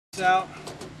Out.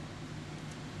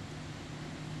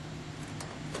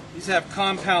 These have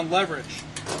compound leverage.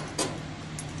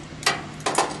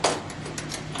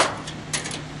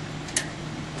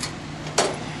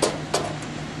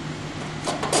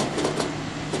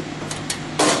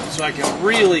 So I can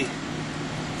really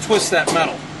twist that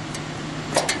metal.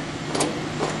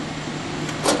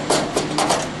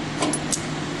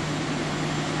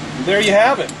 And there you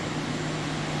have it.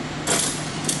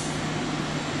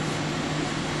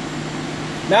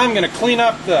 Now I'm going to clean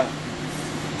up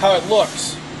how it looks.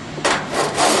 So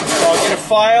I'll get a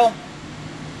file.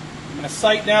 I'm going to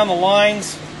sight down the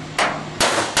lines. And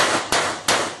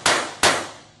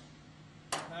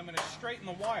I'm going to straighten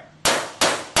the wire.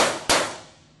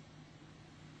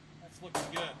 That's looking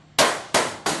good.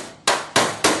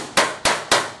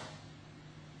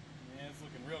 Yeah, it's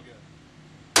looking real good.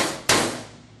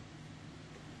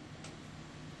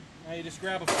 Now you just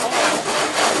grab a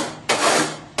file.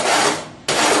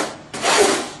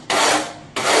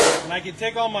 And I can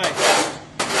take all my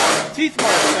teeth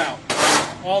marks out,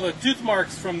 all the tooth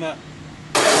marks from the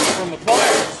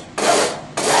pliers,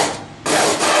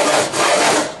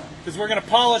 because we're going to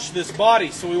polish this body,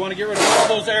 so we want to get rid of all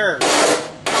those errors.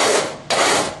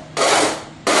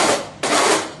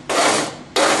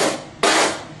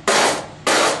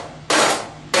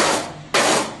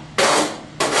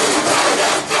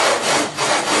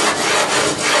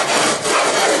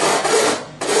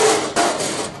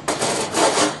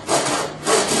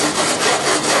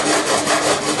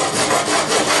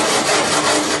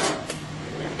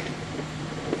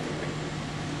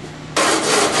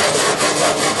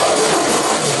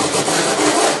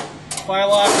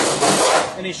 File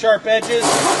off any sharp edges.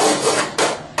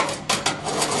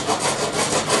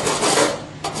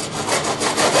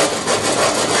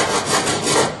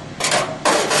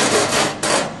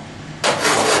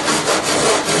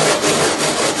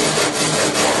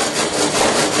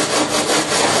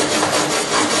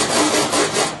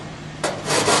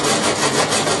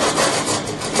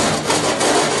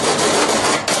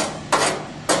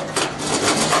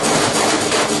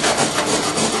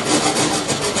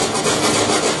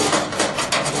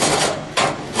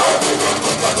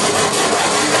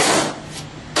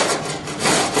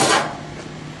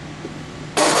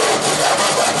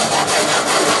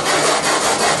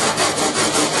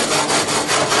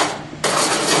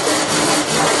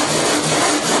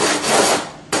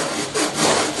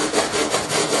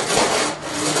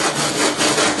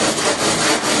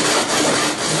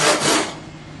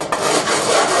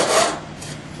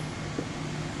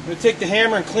 I'm going to take the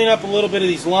hammer and clean up a little bit of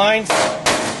these lines. So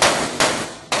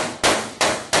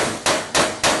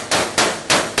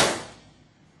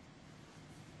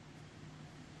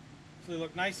they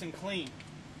look nice and clean.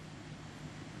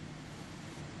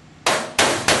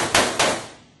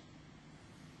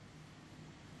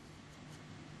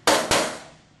 So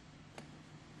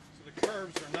the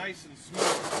curves are nice and smooth.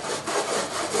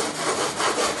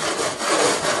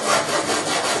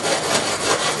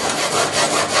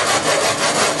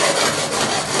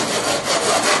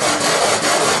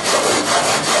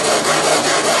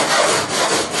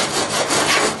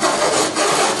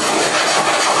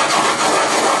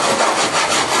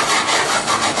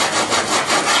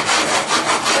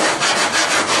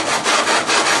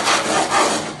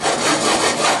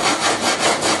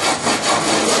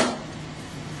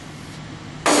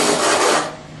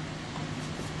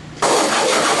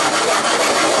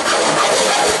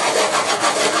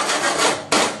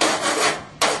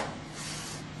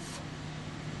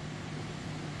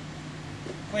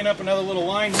 Clean up another little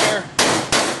line here.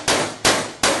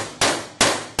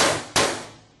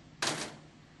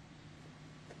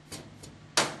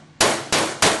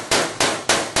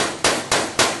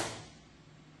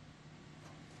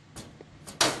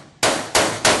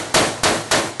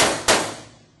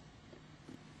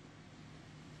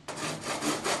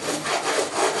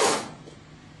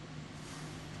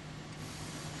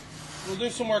 We'll do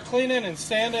some more cleaning and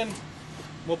sanding.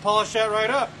 We'll polish that right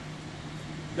up.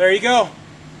 There you go.